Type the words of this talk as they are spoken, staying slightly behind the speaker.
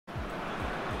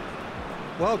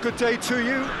Well, good day to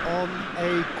you on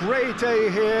a grey day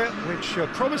here, which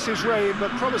promises rain, but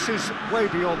promises way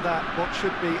beyond that what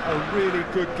should be a really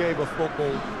good game of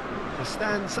football. The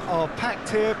stands are packed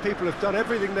here, people have done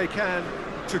everything they can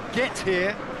to get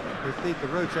here. Indeed, the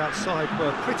roads outside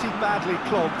were pretty badly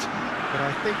clogged, but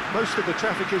I think most of the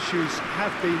traffic issues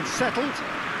have been settled,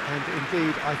 and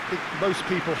indeed, I think most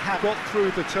people have got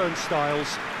through the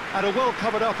turnstiles and are well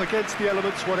covered up against the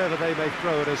elements, whatever they may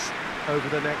throw at us over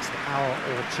the next hour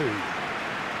or two.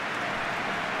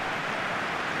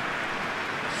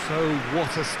 So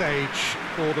what a stage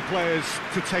for the players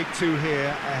to take to here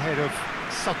ahead of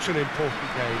such an important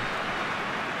game.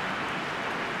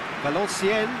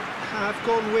 Valenciennes have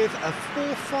gone with a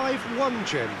 4-5-1,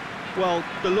 Jim. Well,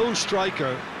 the lone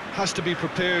striker has to be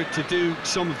prepared to do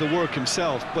some of the work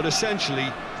himself, but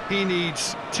essentially he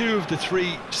needs two of the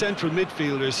three central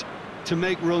midfielders to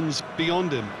make runs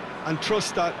beyond him and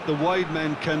trust that the wide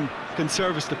men can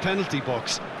service the penalty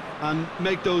box and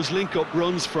make those link-up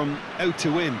runs from out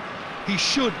to in. He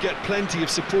should get plenty of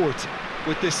support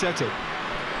with this setup.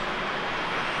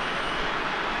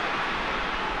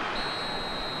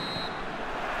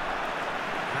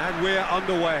 And we're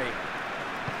underway.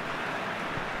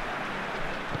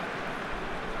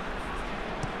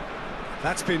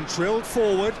 That's been drilled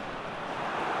forward.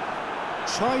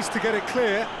 Tries to get it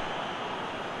clear.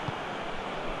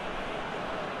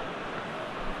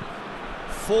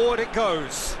 Forward it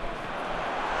goes.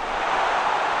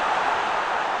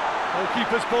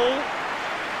 Goalkeeper's ball.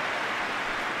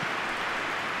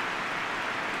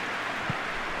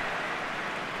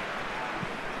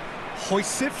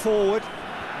 Hoists it forward.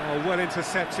 Oh, well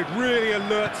intercepted, really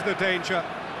alert to the danger.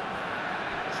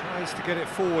 Tries to get it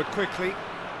forward quickly.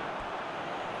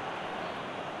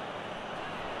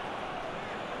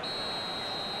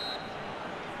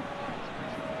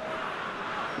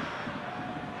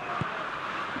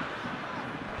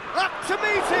 Up to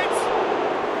meet it!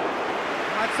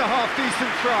 That's a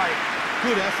half-decent try.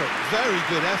 Good effort, very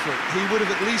good effort. He would have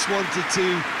at least wanted to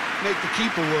make the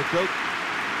keeper work, though.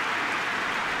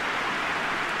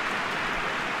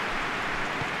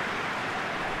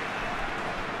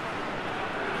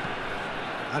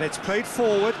 And it's played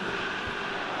forward.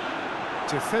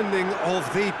 Defending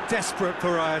of the desperate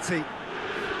variety.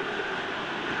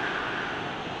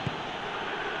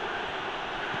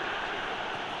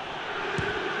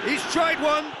 He's tried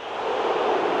one.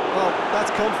 Well,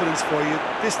 that's confidence for you.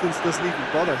 Distance doesn't even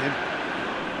bother him.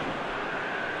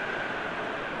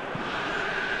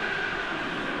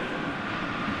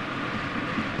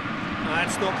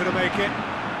 That's not going to make it.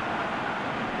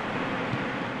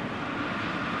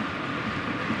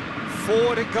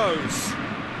 Forward it goes.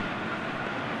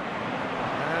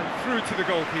 And through to the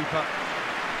goalkeeper.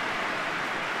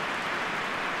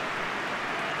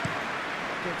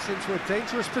 Gets into a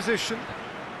dangerous position.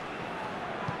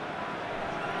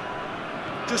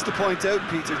 Just to point out,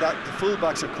 Peter, that the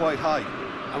fullbacks are quite high.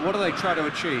 And what do they try to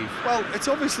achieve? Well, it's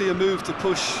obviously a move to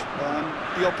push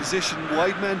the opposition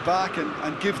wide men back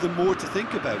and give them more to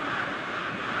think about.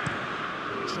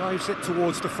 Drives it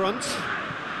towards the front.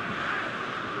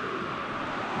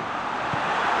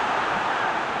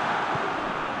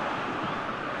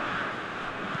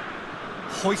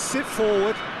 Hoists it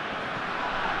forward.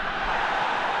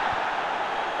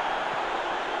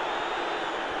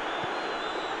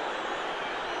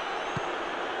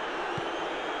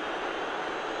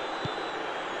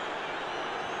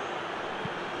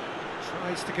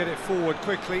 Tries to get it forward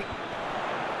quickly.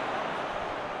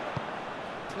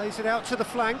 Plays it out to the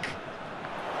flank.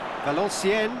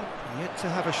 Valenciennes yet to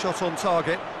have a shot on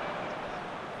target.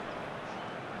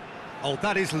 Oh,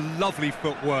 that is lovely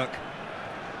footwork.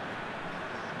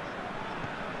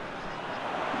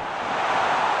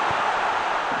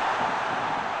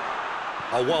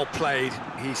 Oh, well played.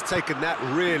 He's taken that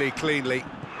really cleanly.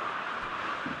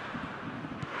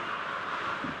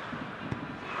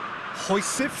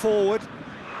 Hoists it forward.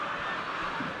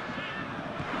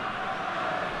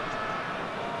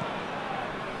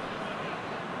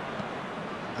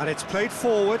 And it's played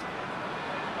forward.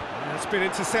 And it's been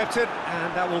intercepted,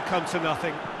 and that will come to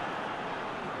nothing.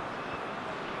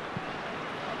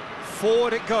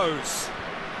 Forward it goes.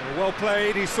 Oh, well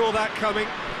played, he saw that coming.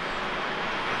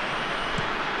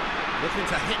 Looking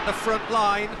to hit the front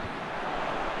line.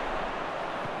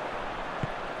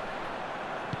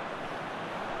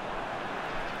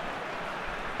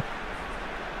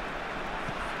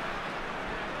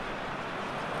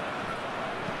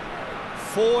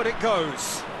 Forward it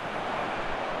goes.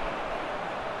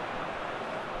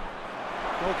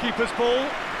 Goalkeeper's ball.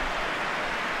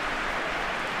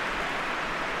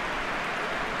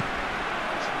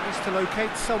 Needs to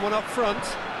locate someone up front.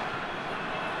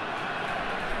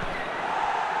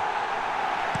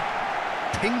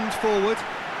 Pinged forward.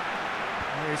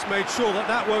 He's made sure that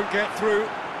that won't get through.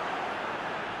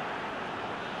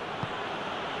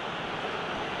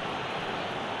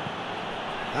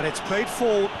 And it's played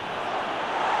forward.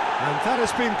 And that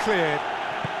has been cleared.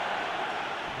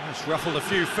 It's ruffled a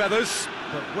few feathers,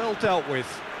 but well dealt with.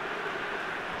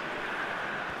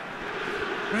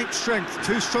 Great strength,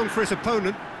 too strong for his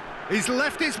opponent. He's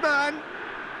left his man.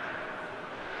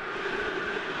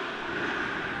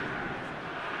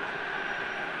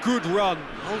 Good run,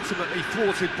 ultimately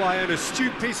thwarted by an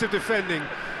astute piece of defending.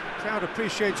 Crowd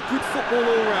appreciates good football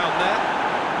all round there.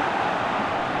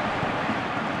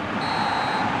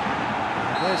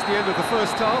 There's the end of the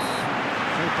first half.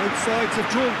 So both sides have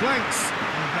drawn blanks.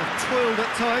 They have toiled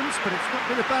at times, but it's not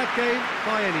been a bad game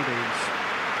by any means.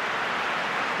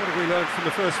 What have we learned from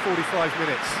the first 45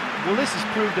 minutes? Well, this has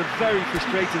proved a very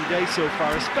frustrating day so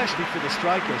far, especially for the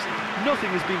strikers.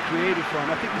 Nothing has been created for them.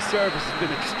 I think the service has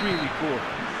been extremely poor.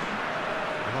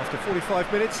 After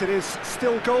 45 minutes, it is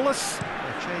still goalless.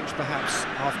 A change, perhaps,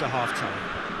 after half-time.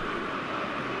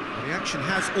 The action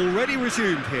has already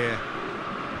resumed here.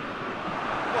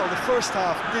 Well, the first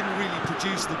half didn't really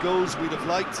produce the goals we'd have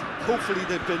liked. Hopefully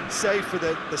they've been saved for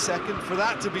the second. For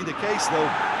that to be the case,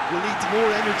 though, we'll need more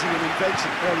energy and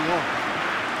invention early on.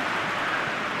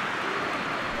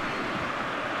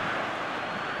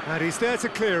 And he's there to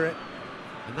clear it.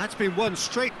 And that's been won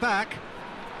straight back.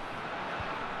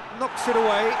 Knocks it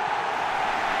away.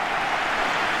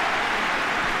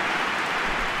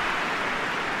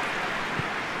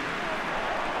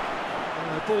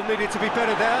 The ball needed to be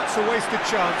better there, it's a wasted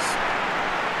chance.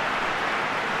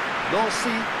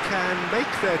 Nancy can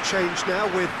make their change now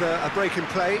with a break in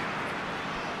play.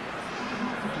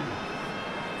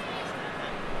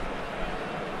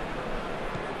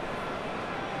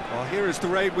 Well, here is the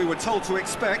raid we were told to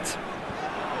expect.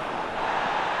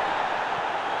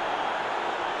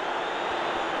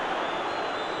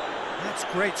 That's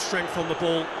great strength on the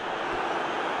ball.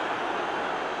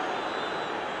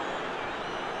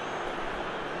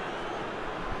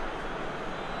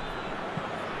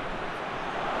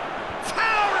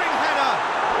 Towering header!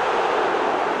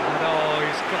 And oh,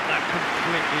 he's got that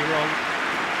completely wrong.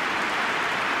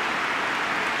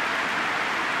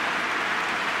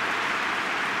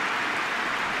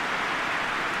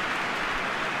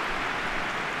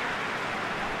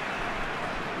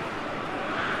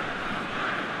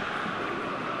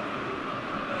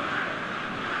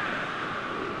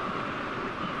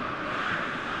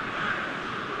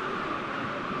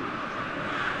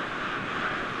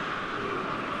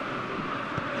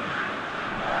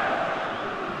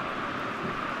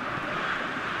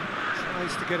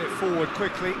 To get it forward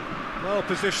quickly, well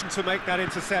positioned to make that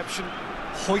interception,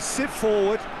 hoists it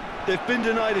forward. They've been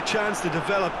denied a chance to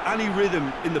develop any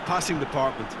rhythm in the passing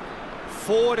department.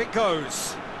 Forward it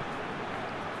goes.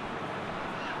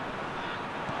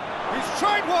 He's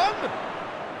tried one!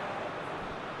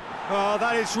 Oh,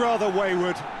 that is rather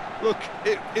wayward. Look,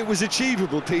 it was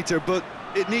achievable, Peter, but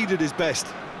it needed his best.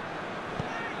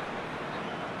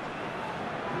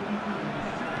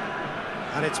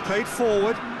 And it's played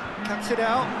forward. Cuts it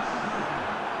out.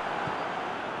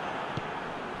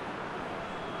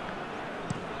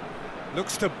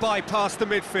 Looks to bypass the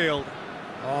midfield.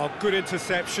 Oh, good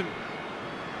interception.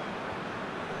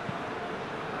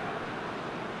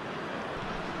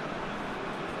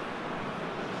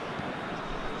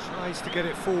 Tries to get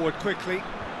it forward quickly.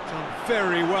 Done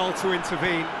very well to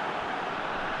intervene.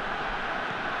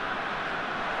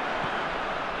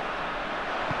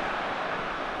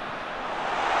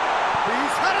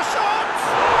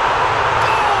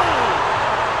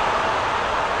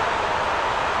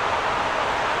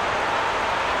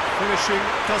 Finishing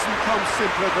doesn't come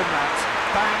simpler than that.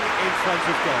 Bang in front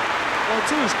of goal. Well,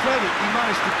 to his credit, he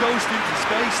managed to ghost into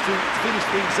space to finish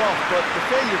things off, but the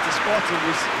failure to spot him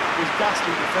was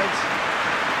ghastly defence.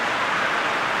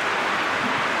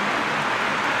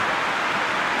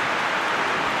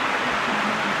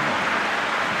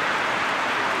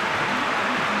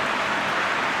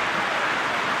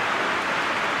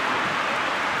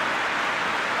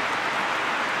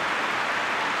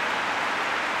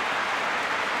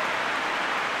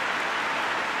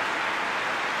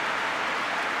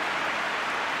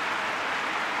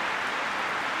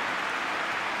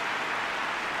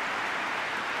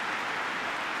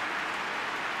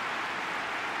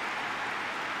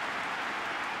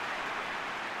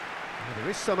 There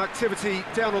is some activity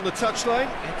down on the touchline.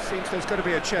 It seems there's going to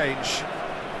be a change.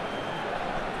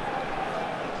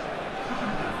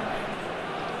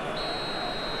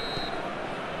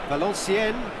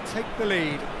 Valenciennes take the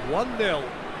lead, 1-0.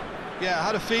 Yeah, I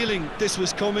had a feeling this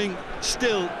was coming.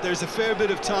 Still, there's a fair bit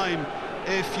of time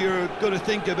if you're going to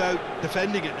think about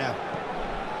defending it now.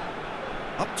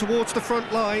 Up towards the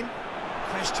front line.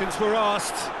 Questions were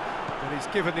asked, but he's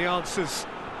given the answers.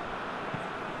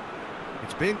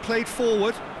 It's being played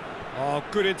forward. Oh,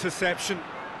 good interception.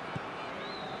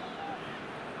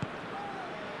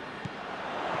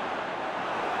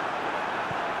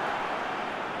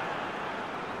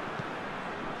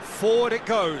 Forward it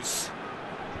goes.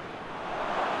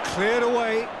 Cleared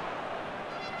away.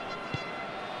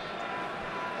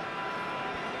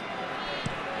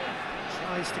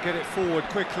 Tries to get it forward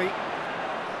quickly.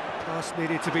 Pass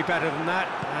needed to be better than that,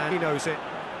 and he knows it.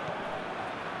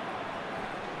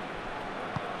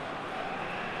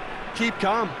 Keep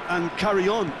calm and carry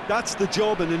on. That's the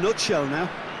job in a nutshell now.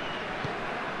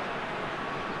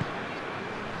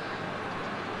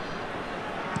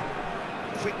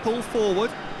 Quick ball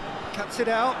forward. Cuts it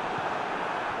out.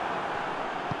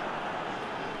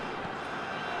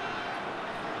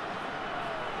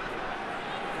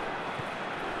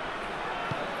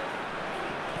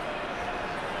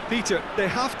 Peter, they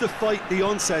have to fight the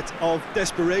onset of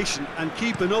desperation and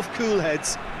keep enough cool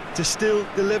heads to still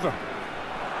deliver.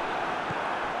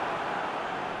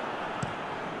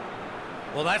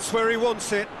 Well, that's where he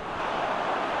wants it.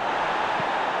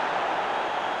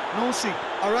 Nancy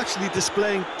are actually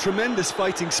displaying tremendous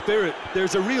fighting spirit.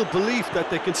 There's a real belief that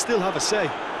they can still have a say.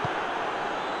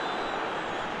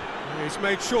 He's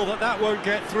made sure that that won't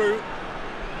get through.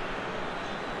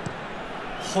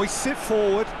 Hoists it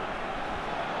forward.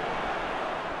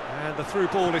 And the through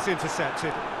ball is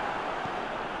intercepted.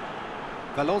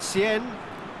 Valenciennes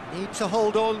need to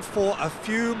hold on for a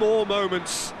few more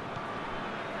moments.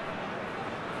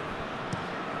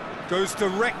 Goes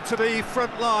direct to the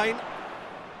front line.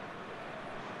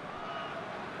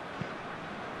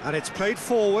 And it's played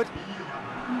forward.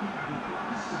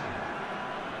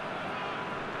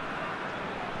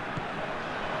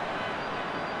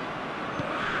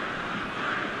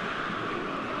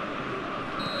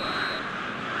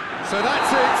 So that's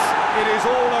it. It is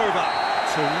all over.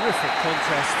 Terrific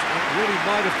contest. It really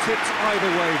might have tipped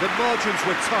either way. The margins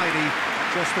were tiny.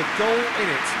 Just a goal in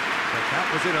it. But that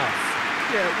was enough.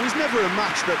 Yeah, it was never a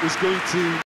match that was going to